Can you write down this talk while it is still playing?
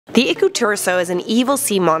The Iku Turso is an evil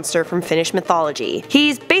sea monster from Finnish mythology.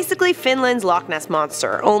 He's basically Finland's Loch Ness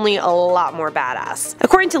monster, only a lot more badass.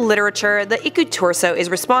 According to literature, the Iku Turso is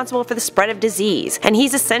responsible for the spread of disease, and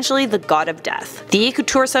he's essentially the god of death. The Iku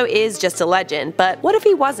Turso is just a legend, but what if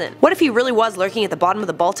he wasn't? What if he really was lurking at the bottom of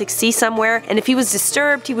the Baltic Sea somewhere, and if he was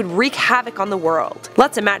disturbed, he would wreak havoc on the world?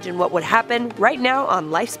 Let's imagine what would happen right now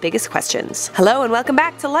on Life's Biggest Questions. Hello and welcome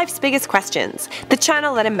back to Life's Biggest Questions, the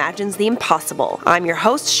channel that imagines the impossible. I'm your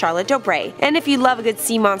host, Charlotte Dobre, and if you love a good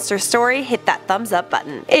sea monster story, hit that thumbs up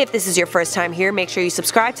button. If this is your first time here, make sure you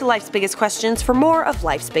subscribe to Life's Biggest Questions for more of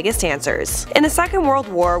life's biggest answers. In the Second World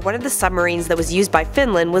War, one of the submarines that was used by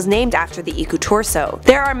Finland was named after the Iku Turso.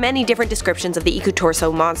 There are many different descriptions of the Iku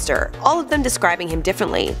Turso monster, all of them describing him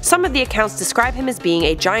differently. Some of the accounts describe him as being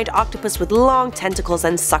a giant octopus with long tentacles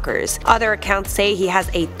and suckers. Other accounts say he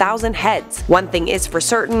has 1,000 heads. One thing is for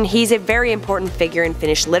certain, he's a very important figure in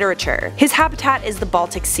Finnish literature. His habitat is the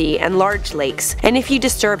Baltic Sea and large lakes, and if you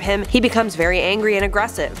disturb him, he becomes very angry and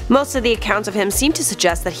aggressive. Most of the accounts of him seem to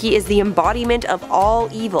suggest that he is the embodiment of all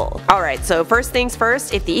evil. Alright, so first things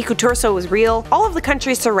first, if the Iku Turso was real, all of the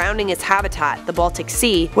countries surrounding its habitat, the Baltic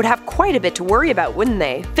Sea, would have quite a bit to worry about, wouldn't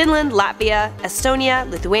they? Finland, Latvia, Estonia,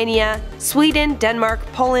 Lithuania, Sweden, Denmark,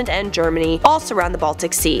 Poland, and Germany all surround the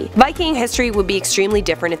Baltic Sea. Viking history would be extremely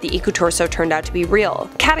different if the Iku Turso turned out to be real.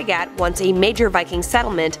 Kattegat, once a major Viking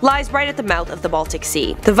settlement, lies right at the mouth of the Baltic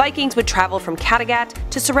Sea. The Vikings would travel from Kattegat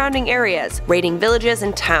to surrounding areas, raiding villages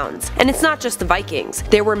and towns. And it's not just the Vikings.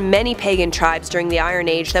 There were many pagan tribes during the Iron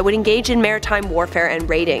Age that would engage in maritime warfare and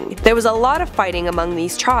raiding. There was a lot of fighting among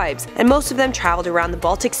these tribes, and most of them traveled around the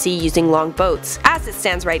Baltic Sea using long boats. As it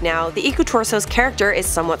stands right now, the Iku Turso's character is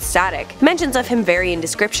somewhat static. Mentions of him vary in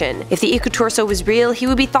description. If the Iku Turso was real, he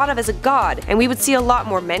would be thought of as a god, and we would see a lot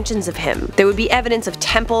more mentions of him. There would be evidence of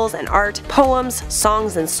temples and art, poems,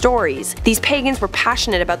 songs, and stories. These pagans were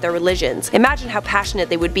passionate about their religions. Imagine how passionate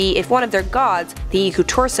they would be if one of their gods, the Iku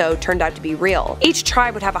Turso, turned out to be real. Each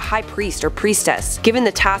tribe would have a high priest or priestess, given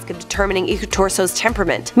the task of determining Iku Turso's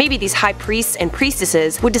temperament. Maybe these high priests and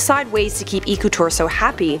priestesses would decide ways to keep Iku Turso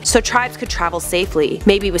happy, so tribes could travel safely,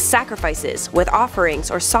 maybe with sacrifices, with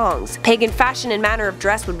offerings, or songs. Pagan fashion and manner of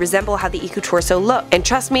dress would resemble how the Iku Turso looked, and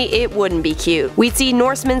trust me, it wouldn't be cute. We'd see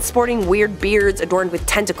Norsemen sporting weird beards adorned with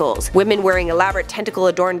tentacles, women wearing elaborate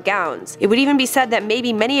tentacle-adorned gowns. It would even be said that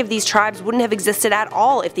maybe many of these tribes wouldn't have existed at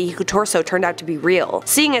all if the Iku Turso turned out to be real.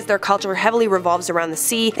 Seeing as their culture heavily revolves around the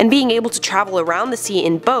sea, and being able to travel around the sea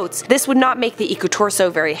in boats, this would not make the Iku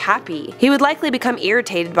Turso very happy. He would likely become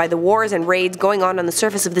irritated by the wars and raids going on the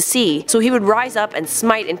surface of the sea, so he would rise up and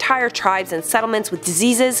smite entire tribes and settlements with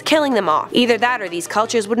diseases, killing them off. Either that or these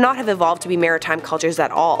cultures would not have evolved to be maritime cultures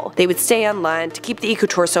at all. They would stay on land to keep the Iku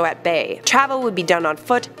Turso at bay. Travel would be done on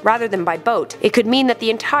foot rather than by boat. It could mean that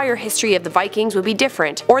the entire history of the Vikings would be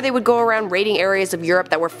different, or they would go around raiding areas of Europe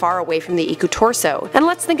that were far away from the Iku Turso. And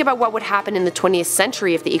let's think about what would happen in the 20th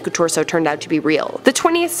century if the Iku Turso turned out to be real. The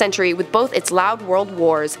 20th century, with both its loud world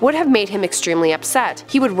wars, would have made him extremely upset.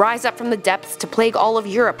 He would rise up from the depths to plague all of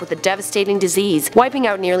Europe with a devastating disease, wiping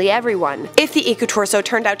out nearly everyone. If the Iku Turso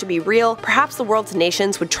turned out to be real, perhaps the world's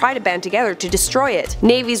nations would try to band together to destroy it.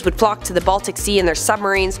 Navies would flock to the Baltic Sea in their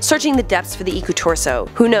submarines, searching the depths for the Iku Turso.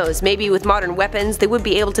 Who knows, maybe with modern weapons they would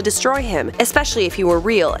be able to destroy him, especially if he were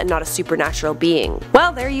real and not a supernatural being.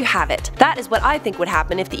 Well, there you have it. That is what I think would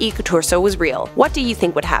happen if the Iku Turso was real. What do you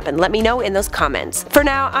think would happen? Let me know in those comments. For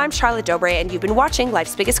now, I'm Charlotte Dobre and you've been watching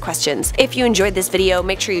Life's Biggest Questions. If you enjoyed this video,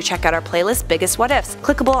 make sure you check out our playlist Biggest What Ifs,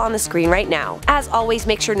 clickable on the screen right now. As always,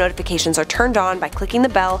 make sure notifications are turned on by clicking the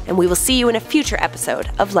bell, and we will see you in a future episode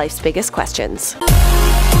of Life's Biggest Questions.